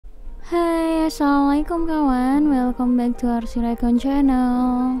Assalamualaikum kawan, welcome back to our Sirecon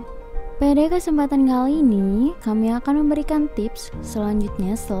channel. Pada kesempatan kali ini, kami akan memberikan tips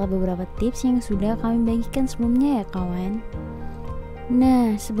selanjutnya setelah beberapa tips yang sudah kami bagikan sebelumnya ya kawan.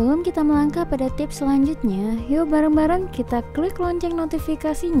 Nah, sebelum kita melangkah pada tips selanjutnya, yuk bareng-bareng kita klik lonceng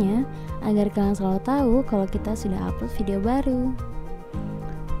notifikasinya agar kalian selalu tahu kalau kita sudah upload video baru.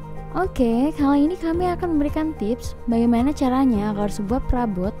 Oke, kali ini kami akan memberikan tips bagaimana caranya agar sebuah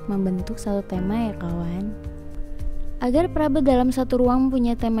perabot membentuk satu tema ya kawan. Agar perabot dalam satu ruang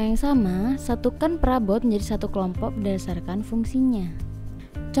mempunyai tema yang sama, satukan perabot menjadi satu kelompok berdasarkan fungsinya.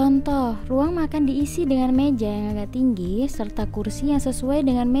 Contoh, ruang makan diisi dengan meja yang agak tinggi serta kursi yang sesuai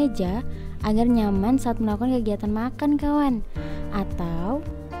dengan meja agar nyaman saat melakukan kegiatan makan kawan. Atau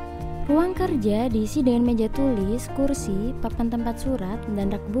ruang kerja diisi dengan meja tulis, kursi, papan tempat surat, dan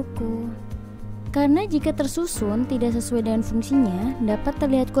rak buku. Karena jika tersusun tidak sesuai dengan fungsinya, dapat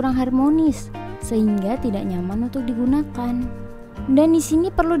terlihat kurang harmonis, sehingga tidak nyaman untuk digunakan. Dan di sini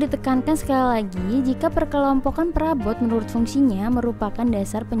perlu ditekankan sekali lagi, jika perkelompokan perabot menurut fungsinya merupakan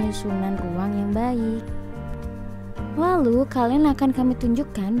dasar penyusunan ruang yang baik. Lalu, kalian akan kami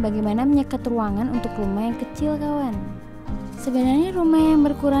tunjukkan bagaimana menyekat ruangan untuk rumah yang kecil kawan. Sebenarnya rumah yang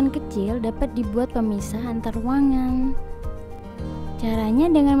berukuran kecil dapat dibuat pemisah antar ruangan. Caranya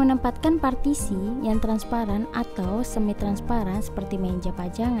dengan menempatkan partisi yang transparan atau semi transparan seperti meja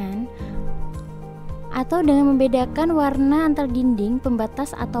pajangan, atau dengan membedakan warna antar dinding,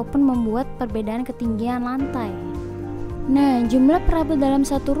 pembatas ataupun membuat perbedaan ketinggian lantai. Nah, jumlah perabot dalam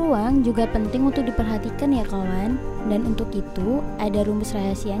satu ruang juga penting untuk diperhatikan ya kawan. Dan untuk itu ada rumus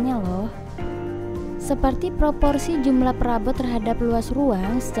rahasianya loh. Seperti proporsi jumlah perabot terhadap luas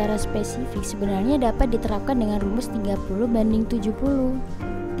ruang secara spesifik sebenarnya dapat diterapkan dengan rumus 30:70.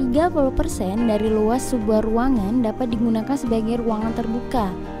 30% dari luas sebuah ruangan dapat digunakan sebagai ruangan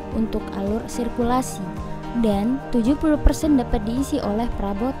terbuka untuk alur sirkulasi dan 70% dapat diisi oleh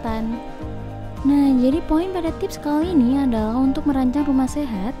perabotan. Nah, jadi poin pada tips kali ini adalah untuk merancang rumah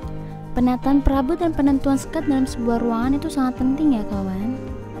sehat, penataan perabot dan penentuan sekat dalam sebuah ruangan itu sangat penting ya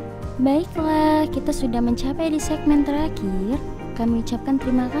kawan. Baiklah, kita sudah mencapai di segmen terakhir. Kami ucapkan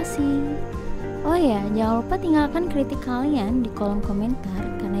terima kasih. Oh ya, jangan lupa tinggalkan kritik kalian di kolom komentar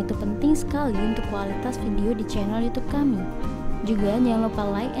karena itu penting sekali untuk kualitas video di channel YouTube kami. Juga jangan lupa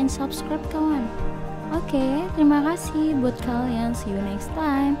like and subscribe kawan. Oke, terima kasih buat kalian. See you next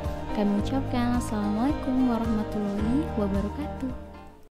time. Kami ucapkan Assalamualaikum warahmatullahi wabarakatuh.